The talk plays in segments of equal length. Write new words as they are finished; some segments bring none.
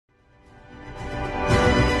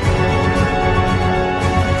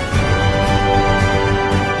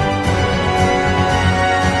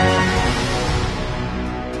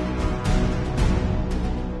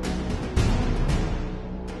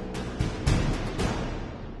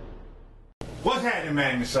What's happening,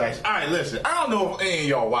 Magnus? Alright, listen, I don't know if any of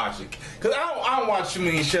y'all watch it, because I don't watch too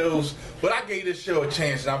many shows, but I gave this show a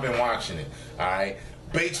chance and I've been watching it. Alright?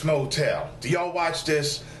 Bates Motel. Do y'all watch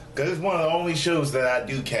this? Because it's one of the only shows that I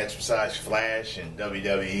do catch besides Flash and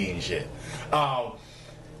WWE and shit.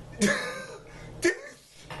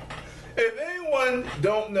 If anyone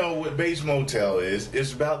don't know what Bates Motel is,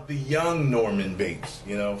 it's about the young Norman Bates,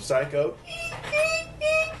 you know, Psycho.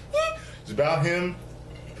 It's about him,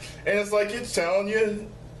 and it's like it's telling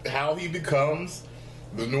you how he becomes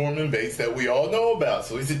the Norman Bates that we all know about.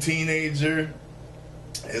 So he's a teenager.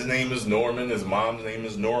 His name is Norman. His mom's name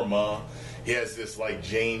is Norma. He has this like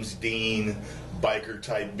James Dean biker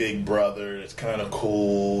type big brother. It's kind of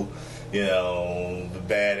cool, you know, the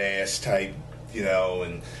badass type, you know,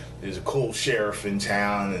 and there's a cool sheriff in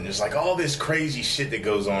town, and there's like all this crazy shit that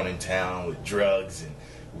goes on in town with drugs and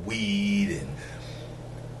weed and,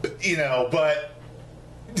 you know, but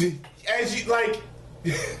as you like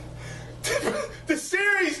the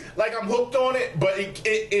series, like I'm hooked on it, but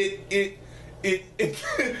it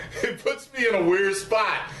puts me in a weird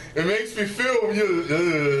spot. It makes me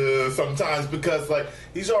feel sometimes because like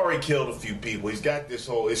he's already killed a few people. He's got this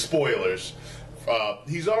whole spoilers.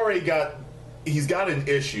 He's got an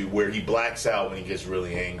issue where he blacks out when he gets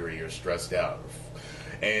really angry or stressed out,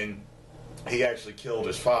 and he actually killed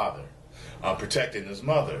his father, protecting his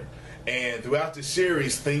mother. And throughout the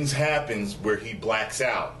series, things happen where he blacks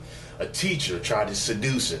out. A teacher tried to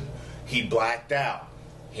seduce him. He blacked out.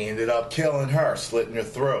 He ended up killing her, slitting her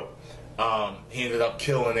throat. He ended up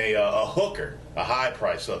killing a hooker, a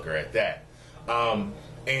high-priced hooker at that.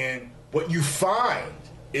 And what you find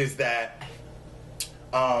is that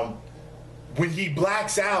when he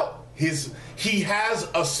blacks out, he has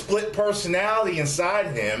a split personality inside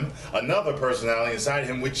him, another personality inside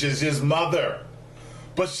him, which is his mother.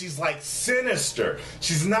 But she's like sinister.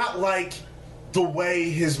 She's not like the way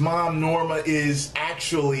his mom Norma is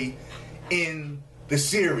actually in the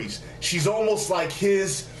series. She's almost like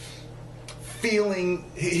his feeling,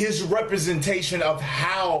 his representation of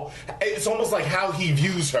how, it's almost like how he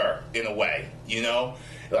views her in a way, you know?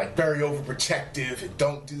 Like very overprotective, and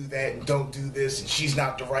don't do that, and don't do this, and she's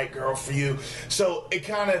not the right girl for you. So it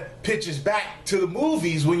kind of pitches back to the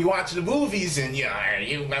movies when you watch the movies, and you know,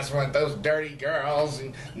 you mess with those dirty girls,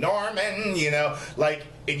 and Norman, you know, like,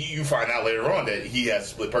 and you find out later on that he has a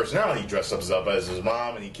split personality. He dresses up as his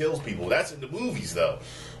mom, and he kills people. That's in the movies, though.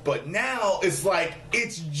 But now it's like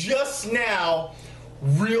it's just now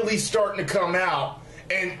really starting to come out,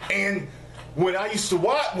 and. When I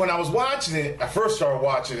was watching it, I first started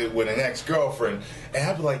watching it with an ex-girlfriend, and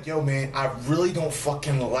I'd be like, yo, man, I really don't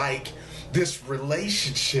fucking like this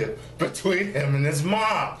relationship between him and his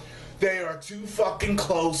mom. They are too fucking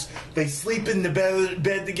close. They sleep in the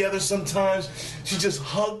bed together sometimes. She just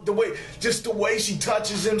the way she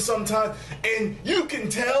touches him sometimes. And you can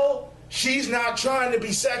tell she's not trying to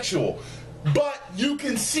be sexual, but you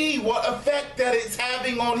can see what effect that it's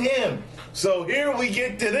having on him. So here we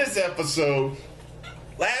get to this episode.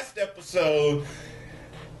 Last episode,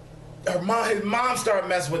 his mom started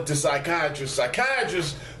messing with the psychiatrist.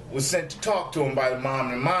 Psychiatrist was sent to talk to him by the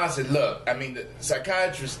mom, and the mom said, look, the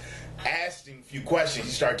psychiatrist asked him a few questions.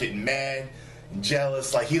 He started getting mad and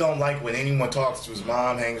jealous. Like, he don't like when anyone talks to his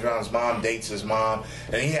mom, hangs around his mom, dates his mom.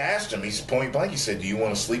 And he asked him, he's point blank, he said, do you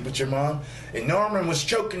want to sleep with your mom? And Norman was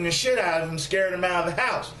choking the shit out of him, scared him out of the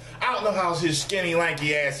house. I don't know how his skinny,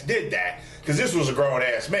 lanky ass did that, because this was a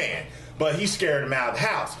grown-ass man. But he scared him out of the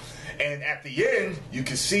house. And at the end, you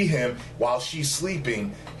can see him, while she's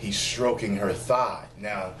sleeping, he's stroking her thigh.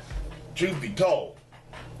 Now, truth be told,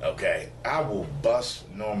 okay, I will bust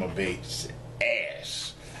Norma Bates'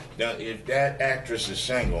 ass. Now, if that actress is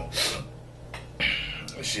single,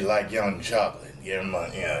 she like young chocolate. Give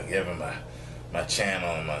her my channel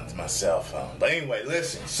and my cell phone. But anyway,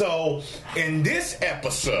 listen. So, in this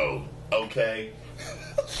episode, okay,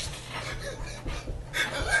 I'm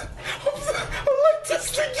like,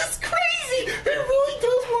 this thing is crazy. He really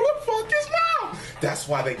does want to fuck his mom. That's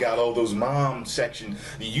why they got all those mom section.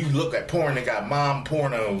 You look at porn, they got mom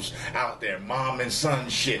pornos out there. Mom and son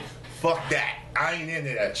shit. Fuck that. I ain't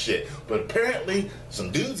into that shit. But apparently,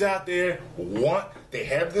 some dudes out there they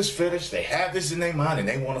have this fetish, they have this in their mind, and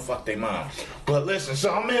they want to fuck their mom. But listen,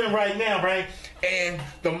 so I'm in it right now, right? And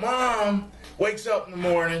the mom wakes up in the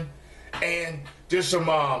morning, and there's some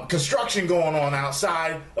construction going on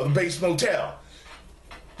outside of the Bates Motel.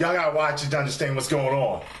 Y'all gotta watch it to understand what's going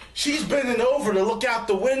on. She's bending over to look out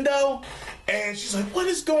the window, and she's like, what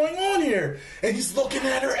is going on here? And he's looking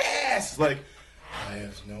at her ass, like, I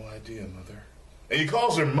have no idea, mother. And he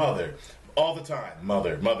calls her mother all the time.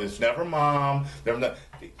 Mother. Mother's never mom. Never.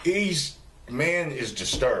 He's man is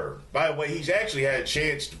disturbed. By the way, he's actually had a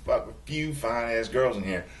chance to fuck a few fine-ass girls in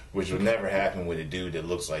here, which would never happen with a dude that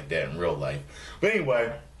looks like that in real life. But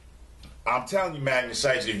anyway, I'm telling you, Magnus,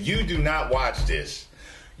 if you do not watch this,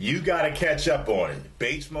 you got to catch up on it.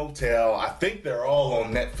 Bates Motel, I think they're all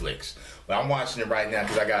on Netflix. But I'm watching it right now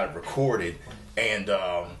because I got it recorded. And,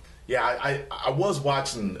 I was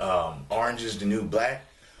watching Orange is the New Black,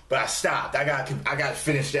 but I stopped. I got to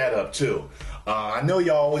finish that up, too. I know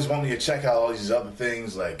y'all always want me to check out all these other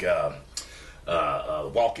things like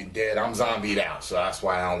Walking Dead. I'm zombied out, so that's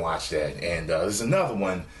why I don't watch that. And there's another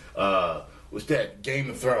one. What's that? Game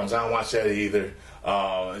of Thrones. I don't watch that either.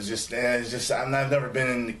 It's just I've never been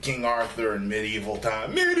into King Arthur and medieval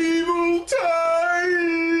times.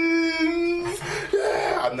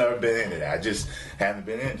 Yeah, I've never been into that. I just haven't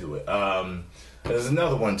been into it. There's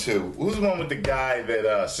another one too. Who's the one with the guy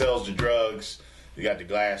that sells the drugs? You got the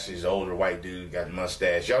glasses, older white dude, got the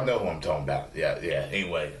mustache. Y'all know who I'm talking about. Yeah.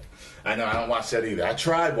 Anyway, I know I don't watch that either. I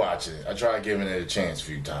tried watching it. I tried giving it a chance a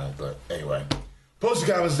few times, but anyway. Post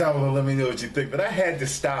your comments down below, let me know what you think. But I had to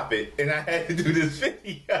stop it, and I had to do this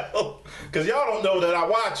video. Because y'all don't know that I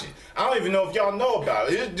watch it. I don't even know if y'all know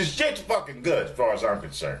about it. This shit's fucking good as far as I'm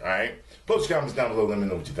concerned, alright? Post your comments down below, let me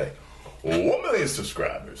know what you think. 1 million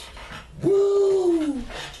subscribers. Woo!